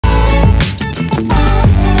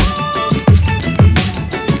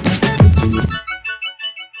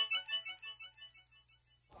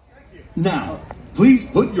Now, please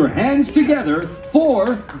put your hands together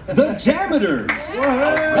for the JAMMitors.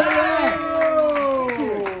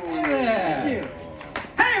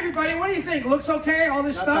 Hey, everybody, what do you think? Looks okay, all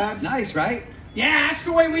this stuff? It's nice, right? Yeah, that's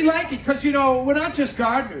the way we like it, because, you know, we're not just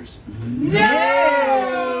gardeners.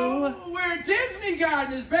 No! We're Disney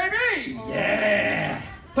gardeners, baby! Yeah!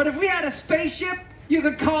 But if we had a spaceship, you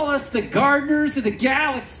could call us the gardeners of the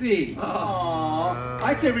galaxy. Aww.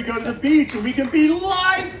 I say we go to the beach and we can be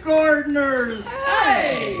life gardeners.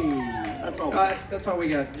 Hey! That's all. That's all we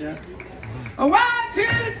got, yeah. A 1, 2,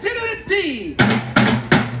 diddly dee.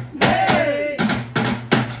 Hey!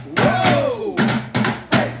 Whoa!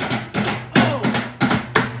 Hey! Oh!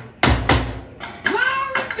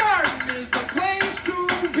 Flower Garden is the place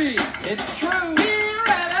to be. It's true. Here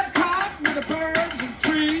at Epcot with the birds and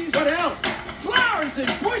trees. What else? Flowers and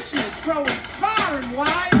bushes growing far and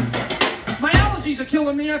wide. My allergies are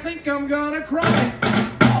killing me. I think I'm gonna cry.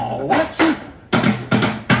 Oh, what?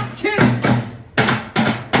 I'm kidding.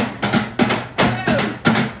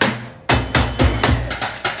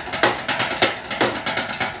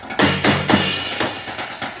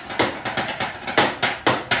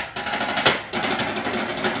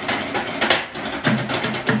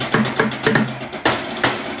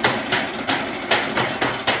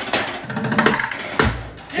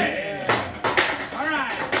 All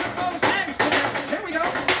right, put those hands together. Here we go.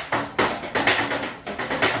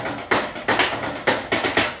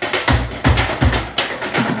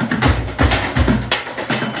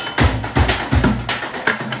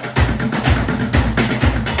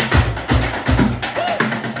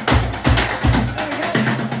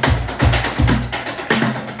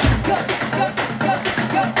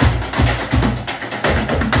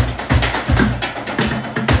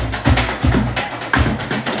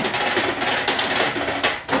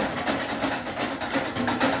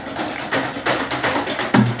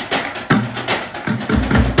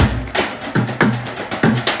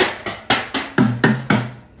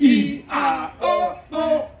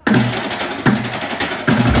 E-I-O-O.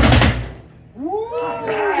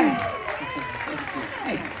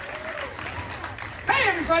 Thanks. Hey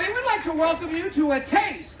everybody, we'd like to welcome you to a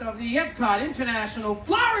taste of the Epcot International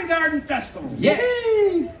Flower Garden Festival. Yeah.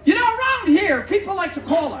 You know, around here, people like to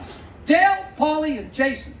call us Dale, Paulie, and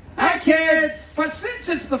Jason. Hi, kids. But since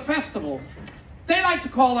it's the festival, they like to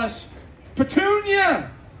call us Petunia,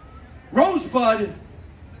 Rosebud,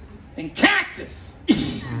 and Cactus.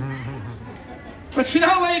 But you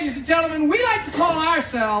know, ladies and gentlemen, we like to call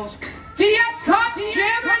ourselves the Epcot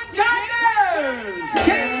Jammin' Gardeners!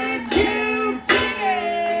 Can you dig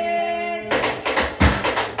it?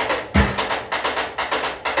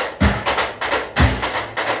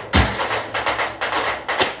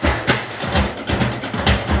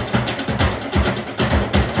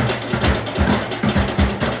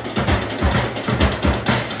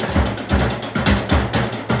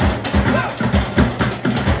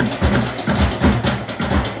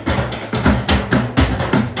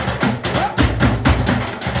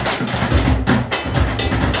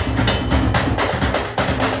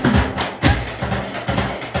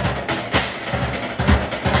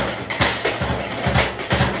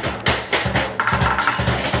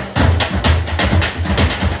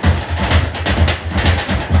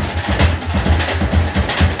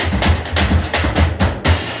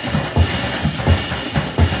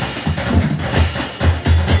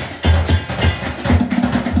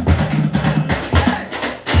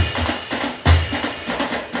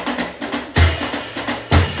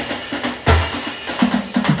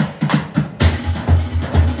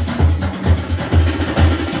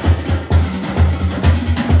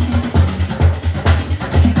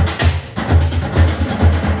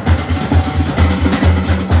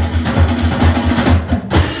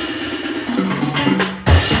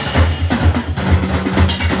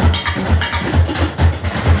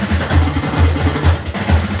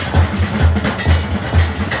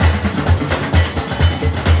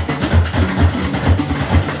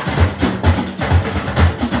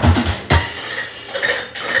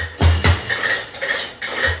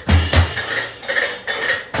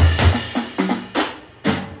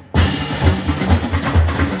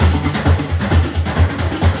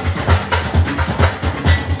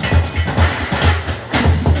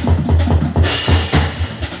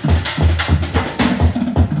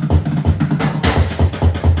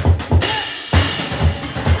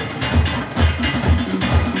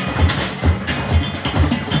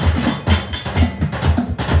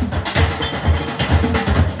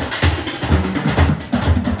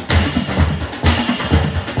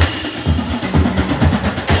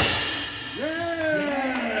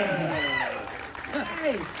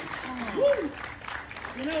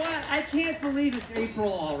 it's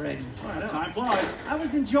April already. Time flies. I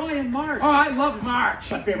was enjoying March. Oh, I love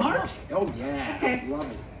March. My favorite March? month. Oh, yeah. Okay.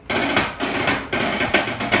 Love it.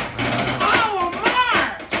 Oh,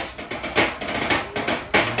 March!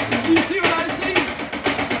 You see what I see?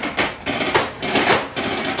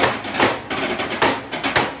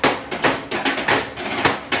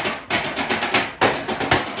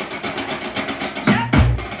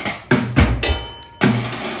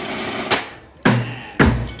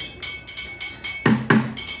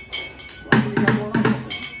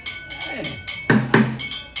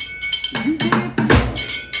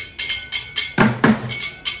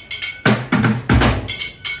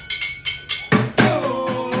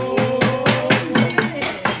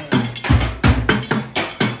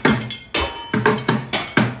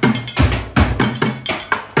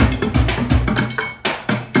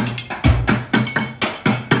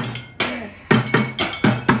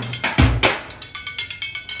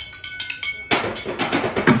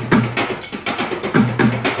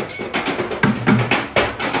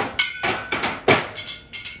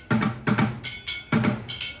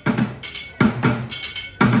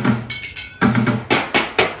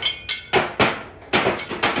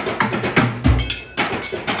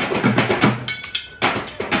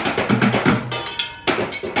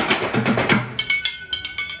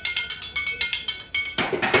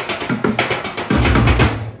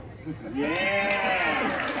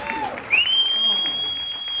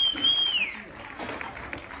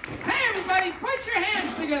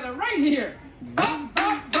 Together right here. Bump,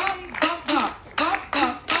 bump, bump, bump, bump, bump,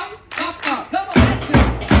 bump, bump, bump, bump. Come on, that's it.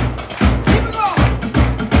 Keep it going.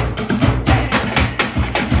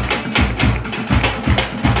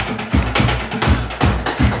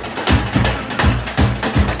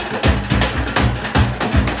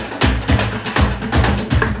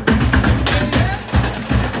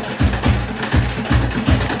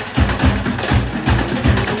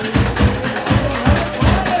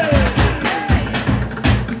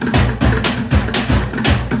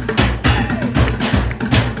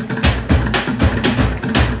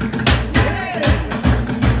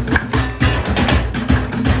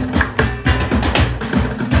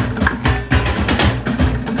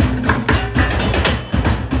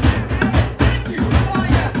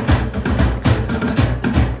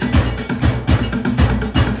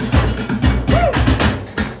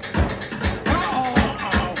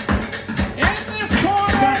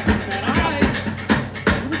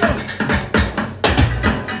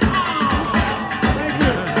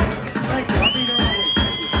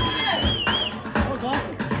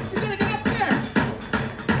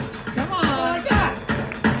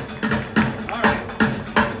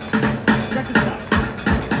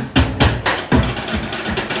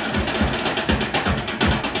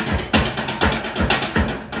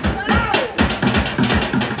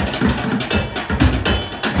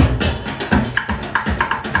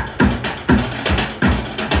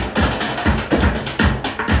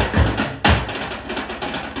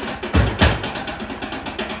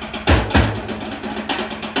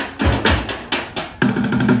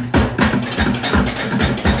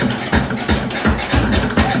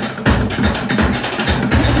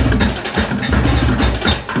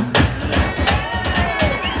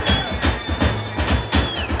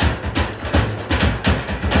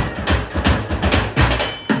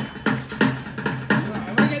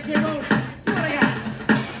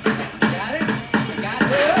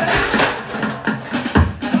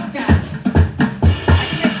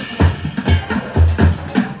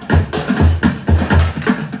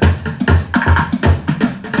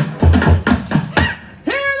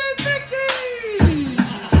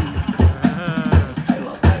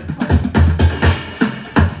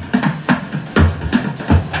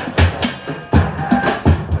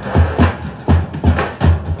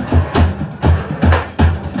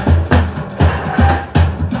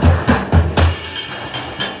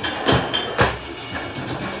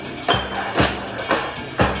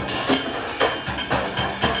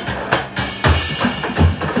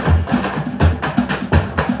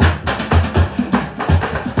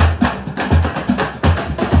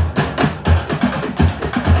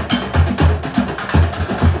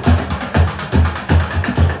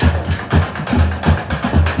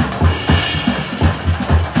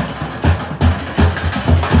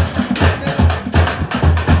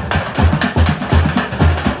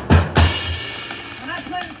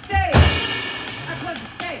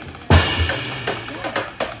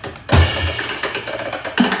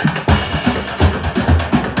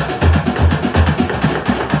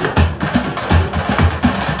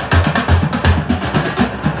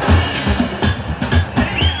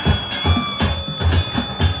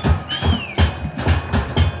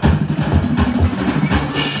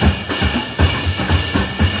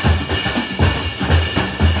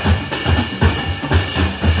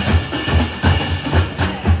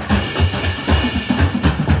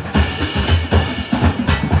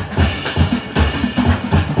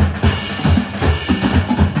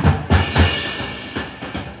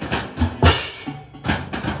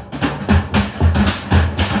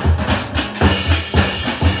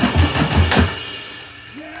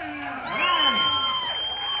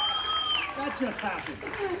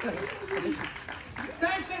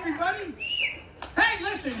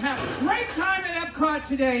 time at Epcot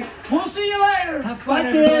today. We'll see you later. Have fun,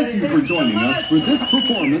 Thank you. everybody. Thank you for joining us for this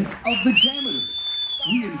performance of the JAMMitors.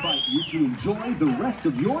 We invite you to enjoy the rest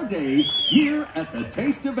of your day here at the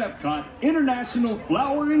Taste of Epcot International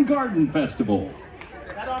Flower and Garden Festival.